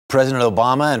President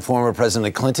Obama and former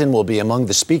President Clinton will be among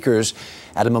the speakers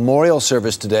at a memorial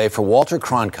service today for Walter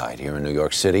Cronkite here in New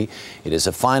York City. It is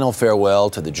a final farewell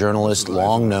to the journalist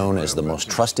long known as the most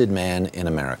trusted man in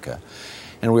America.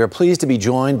 And we are pleased to be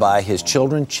joined by his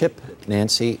children, Chip,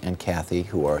 Nancy, and Kathy,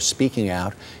 who are speaking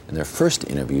out in their first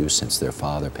interview since their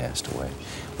father passed away.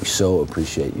 We so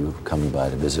appreciate you coming by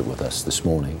to visit with us this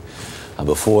morning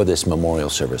before this memorial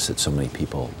service that so many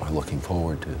people are looking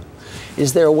forward to.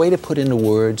 Is there a way to put into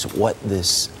words what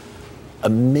this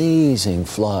amazing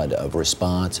flood of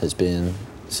response has been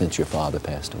since your father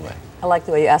passed away? I like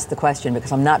the way you asked the question,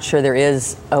 because I'm not sure there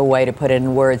is a way to put it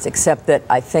in words, except that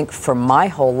I think for my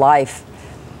whole life,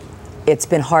 it's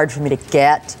been hard for me to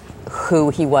get who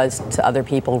he was to other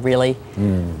people, really.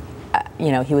 You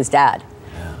know, he was Dad.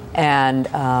 Yeah.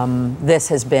 And this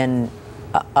has been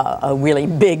a really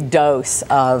big dose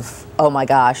of, oh my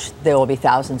gosh, there will be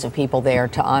thousands of people there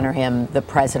to honor him. The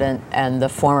president and the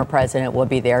former president will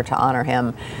be there to honor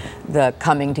him. The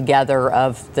coming together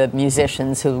of the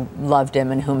musicians who loved him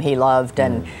and whom he loved,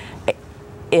 and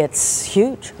it's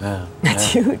huge. Yeah,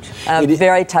 it's yeah. huge.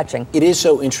 Very touching. It is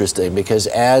so interesting because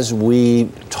as we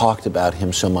talked about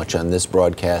him so much on this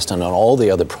broadcast and on all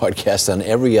the other broadcasts, on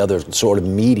every other sort of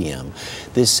medium,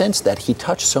 this sense that he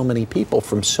touched so many people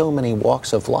from so many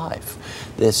walks of life.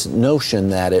 This notion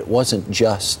that it wasn't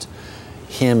just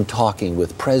him talking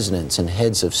with presidents and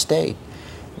heads of state,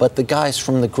 but the guys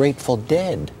from the Grateful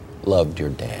Dead loved your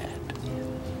dad.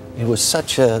 It was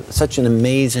such an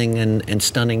amazing and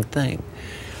stunning thing.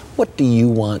 What do you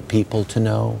want people to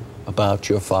know about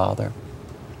your father?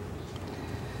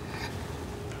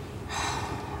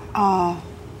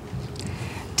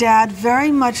 Dad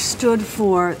very much stood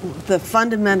for the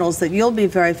fundamentals that you'll be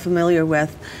very familiar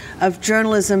with of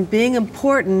journalism being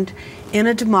important in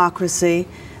a democracy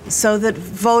so that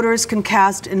voters can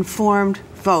cast informed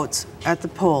votes at the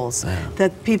polls,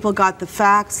 that people got the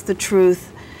facts, the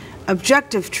truth,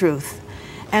 objective truth.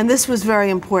 And this was very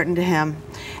important to him.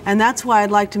 And that's why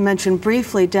I'd like to mention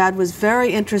briefly, Dad was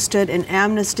very interested in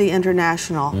Amnesty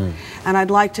International. And I'd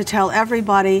like to tell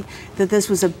everybody that this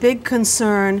was a big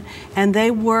concern, and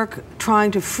they work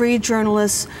trying to free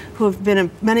journalists who have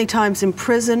been many times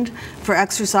imprisoned for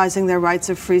exercising their rights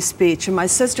of free speech. And my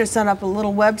sister set up a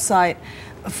little website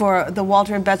for the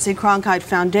Walter and Betsy Cronkite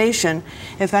Foundation.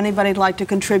 If anybody'd like to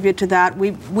contribute to that,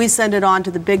 we send it on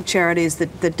to the big charities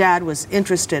that Dad was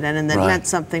interested in and that meant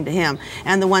something to him,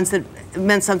 and the ones that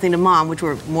meant something to Mom, which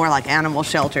were more like animal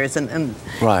shelters and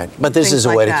right. But this is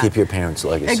a way to keep your parents'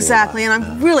 legacy exactly alive.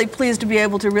 And I'm really pleased to be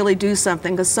able to really do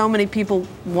something, because so many people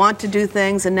want to do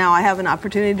things, and now I have an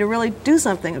opportunity to really do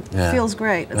something. It feels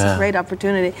great. It's a great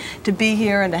opportunity to be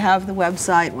here and to have the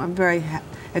website. I'm very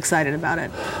excited about it.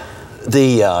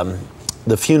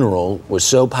 The funeral was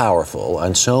so powerful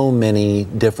on so many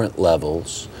different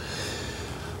levels.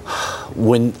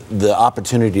 When the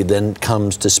opportunity then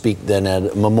comes to speak then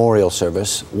at a memorial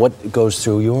service, what goes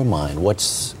through your mind?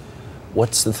 What's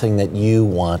the thing that you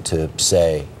want to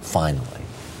say finally?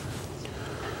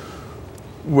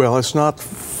 Well, it's not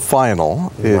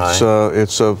final.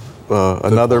 It's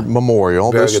another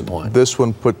memorial. Very good point. This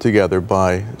one put together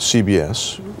by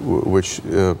CBS, which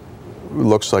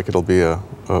looks like it'll be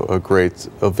a great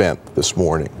event this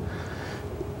morning.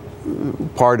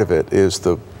 Part of it is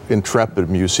the Intrepid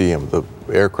Museum, the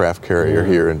aircraft carrier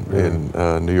here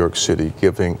in New York City,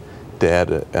 giving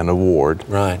Dad an award.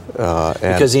 Right.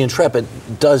 Because the Intrepid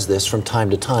does this from time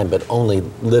to time, but only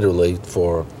literally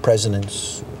for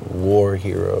presidents, war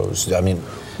heroes. I mean,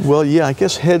 well, yeah, I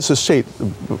guess heads of state.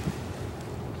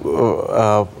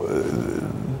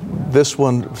 This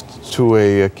one to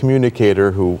a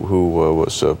communicator who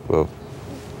was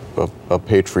a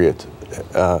patriot,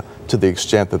 to the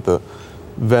extent that the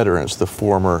veterans, the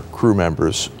former crew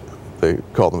members, they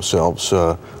call themselves,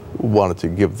 wanted to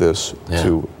give this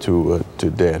to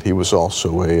Dad. He was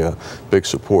also a big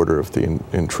supporter of the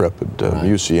Intrepid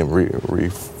Museum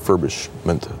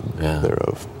refurbishment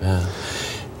thereof.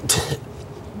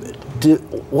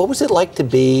 What was it like to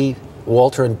be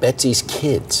Walter and Betsy's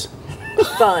kids?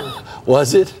 Fun.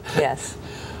 Was it? Yes.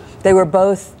 They were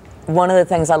both, one of the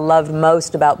things I loved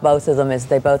most about both of them is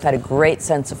they both had a great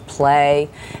sense of play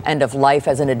and of life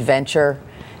as an adventure.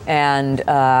 And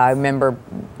I remember,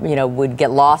 you know, we'd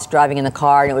get lost driving in the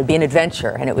car, and it would be an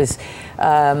adventure. And it was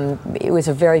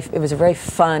a very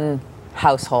fun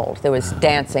household. There was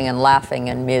dancing and laughing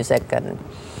and music and.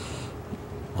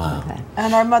 Wow. Okay.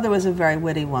 And our mother was a very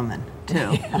witty woman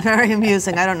too. Very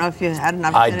amusing. I don't know if you had an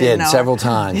opportunity. I did to know several her.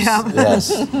 times. Yeah.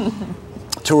 Yes.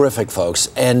 Terrific, folks.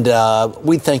 And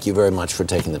we thank you very much for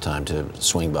taking the time to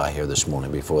swing by here this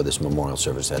morning before this memorial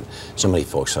service that so many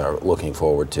folks are looking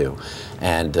forward to,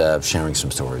 and sharing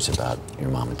some stories about your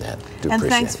mom and dad. And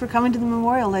thanks for coming to the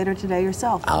memorial later today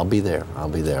yourself. I'll be there. I'll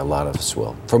be there. A lot of us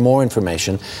will. For more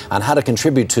information on how to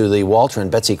contribute to the Walter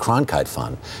and Betsy Cronkite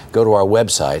Fund, go to our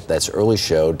website. That's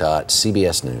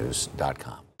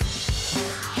earlyshow.cbsnews.com.